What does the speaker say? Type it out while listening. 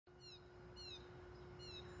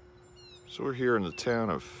So we're here in the town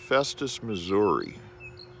of Festus, Missouri,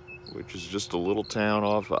 which is just a little town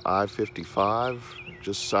off of I-55,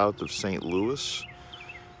 just south of St. Louis.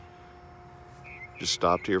 Just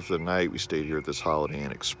stopped here for the night. We stayed here at this Holiday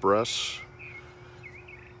Inn Express.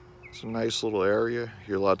 It's a nice little area.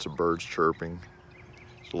 Hear lots of birds chirping.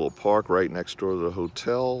 There's a little park right next door to the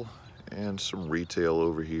hotel and some retail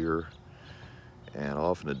over here. And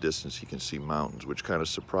off in the distance you can see mountains, which kind of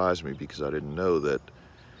surprised me because I didn't know that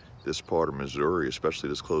this part of Missouri, especially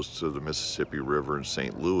this close to the Mississippi River in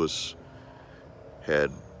St. Louis,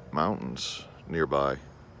 had mountains nearby.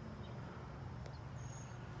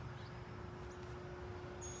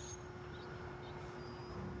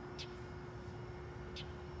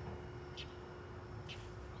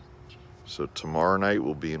 So tomorrow night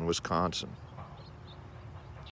we'll be in Wisconsin.